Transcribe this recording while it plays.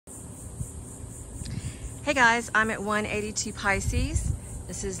Hey guys, I'm at 182 Pisces.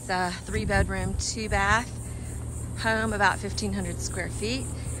 This is the 3-bedroom, 2-bath home, about 1,500 square feet.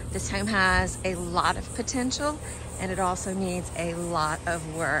 This home has a lot of potential and it also needs a lot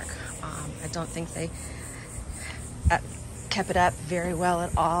of work. I don't think they kept it up very well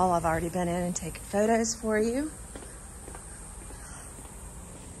at all. I've already been in and taken photos for you.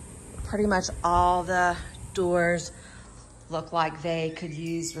 Pretty much all the doors look like they could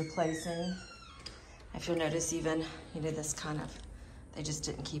use replacing. If you'll notice, even, this kind of, they just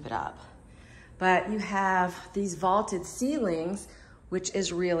didn't keep it up. But you have these vaulted ceilings, which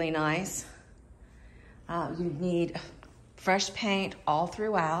is really nice. You need fresh paint all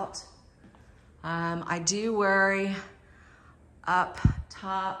throughout. I do worry up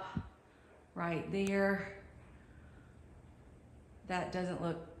top right there. That doesn't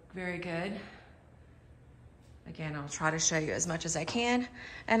look very good. Again, I'll try to show you as much as I can.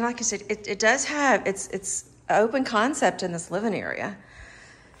 And like I said, it does have, it's an open concept in this living area.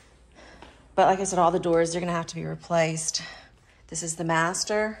 But like I said, all the doors are gonna have to be replaced. This is the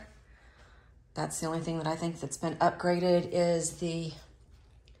master. That's the only thing that I think that's been upgraded is the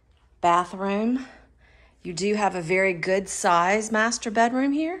bathroom. You do have a very good size master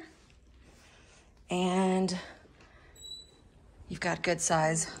bedroom here. And you've got a good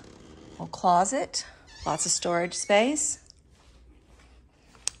size little closet. Lots of storage space.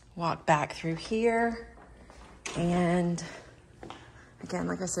 Walk back through here. And again,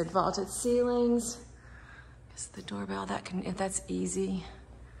 like I said, vaulted ceilings. Guess the doorbell, that's easy.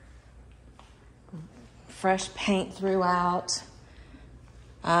 Fresh paint throughout.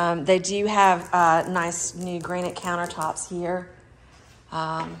 They do have nice new granite countertops here.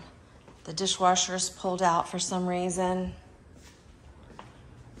 The dishwasher's pulled out for some reason.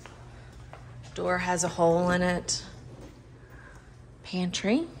 Door has a hole in it.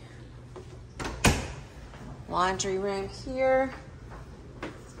 Pantry. Laundry room here.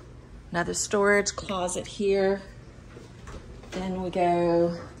 Another storage closet here. Then we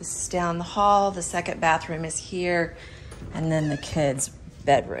go, this is down the hall. The second bathroom is here. And then the kids'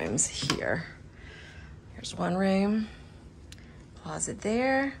 bedrooms here. Here's one room. Closet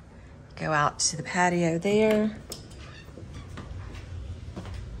there. Go out to the patio there.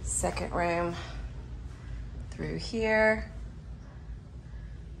 Second room through here,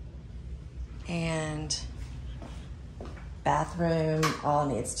 and bathroom all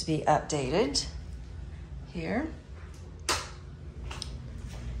needs to be updated here.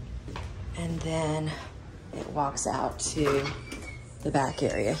 And then it walks out to the back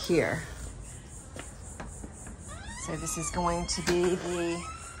area here. So this is going to be the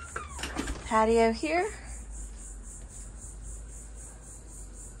patio here.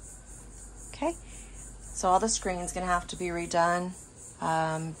 Okay, so all the screen's gonna have to be redone.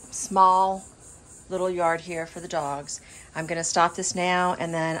 Small little yard here for the dogs. I'm gonna stop this now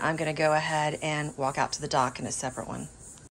and then I'm gonna go ahead and walk out to the dock in a separate one.